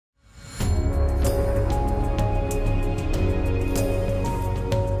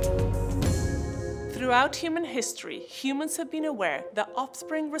Throughout human history, humans have been aware that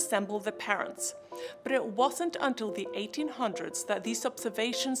offspring resemble their parents, but it wasn't until the 1800s that these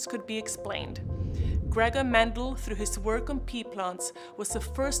observations could be explained. Gregor Mendel, through his work on pea plants, was the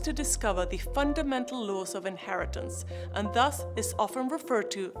first to discover the fundamental laws of inheritance, and thus is often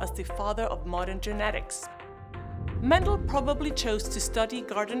referred to as the father of modern genetics. Mendel probably chose to study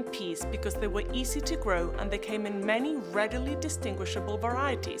garden peas because they were easy to grow and they came in many readily distinguishable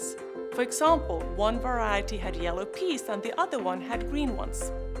varieties. For example, one variety had yellow peas and the other one had green ones.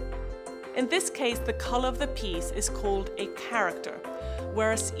 In this case, the color of the peas is called a character,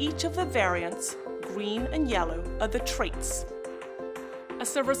 whereas each of the variants, green and yellow, are the traits.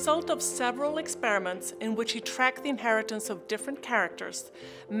 As a result of several experiments in which he tracked the inheritance of different characters,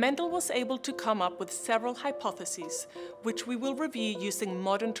 Mendel was able to come up with several hypotheses, which we will review using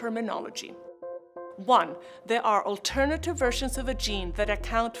modern terminology. 1. There are alternative versions of a gene that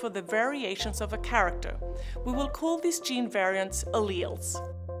account for the variations of a character. We will call these gene variants alleles.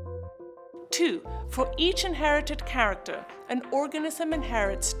 2. For each inherited character, an organism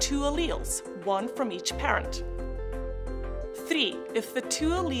inherits 2 alleles, one from each parent. 3. If the 2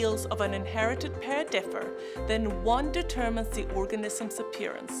 alleles of an inherited pair differ, then one determines the organism's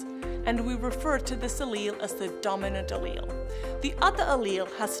appearance, and we refer to this allele as the dominant allele. The other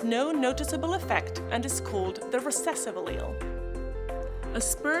allele has no noticeable effect and is called the recessive allele. A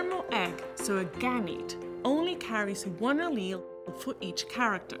sperm or egg, so a gamete, only carries one allele for each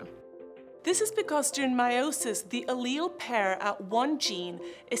character. This is because during meiosis, the allele pair at one gene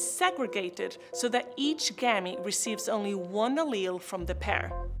is segregated so that each gamete receives only one allele from the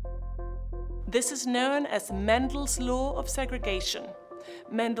pair. This is known as Mendel's law of segregation.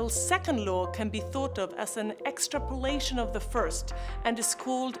 Mendel's second law can be thought of as an extrapolation of the first and is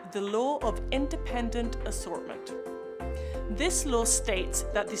called the law of independent assortment. This law states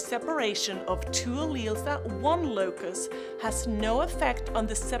that the separation of 2 alleles at one locus has no effect on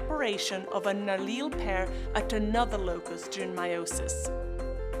the separation of an allele pair at another locus during meiosis.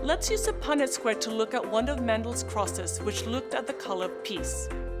 Let's use a Punnett Square to look at one of Mendel's crosses, which looked at the color of peas.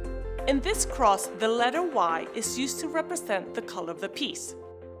 In this cross, the letter Y is used to represent the color of the peas.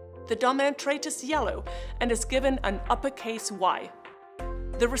 The dominant trait is yellow and is given an uppercase Y.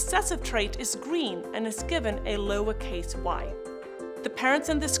 The recessive trait is green and is given a lowercase y. The parents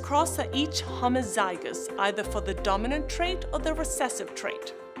in this cross are each homozygous, either for the dominant trait or the recessive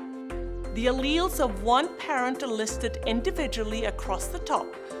trait. The alleles of one parent are listed individually across the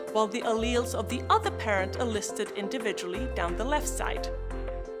top, while the alleles of the other parent are listed individually down the left side.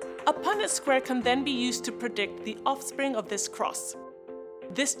 A Punnett square can then be used to predict the offspring of this cross.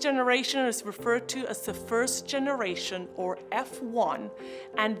 This generation is referred to as the first generation, or F1,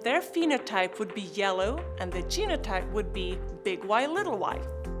 and their phenotype would be yellow and the genotype would be big Y, little y.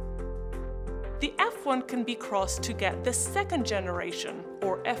 The F1 can be crossed to get the second generation,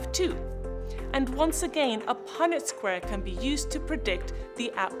 or F2. And once again, a Punnett square can be used to predict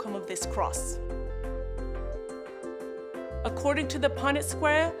the outcome of this cross. According to the Punnett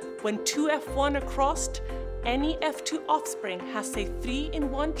square, when 2 F1 are crossed, any F2 offspring has a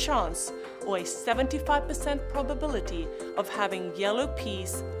 3-in-1 chance, or a 75% probability of having yellow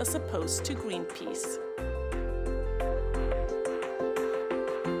peas as opposed to green peas.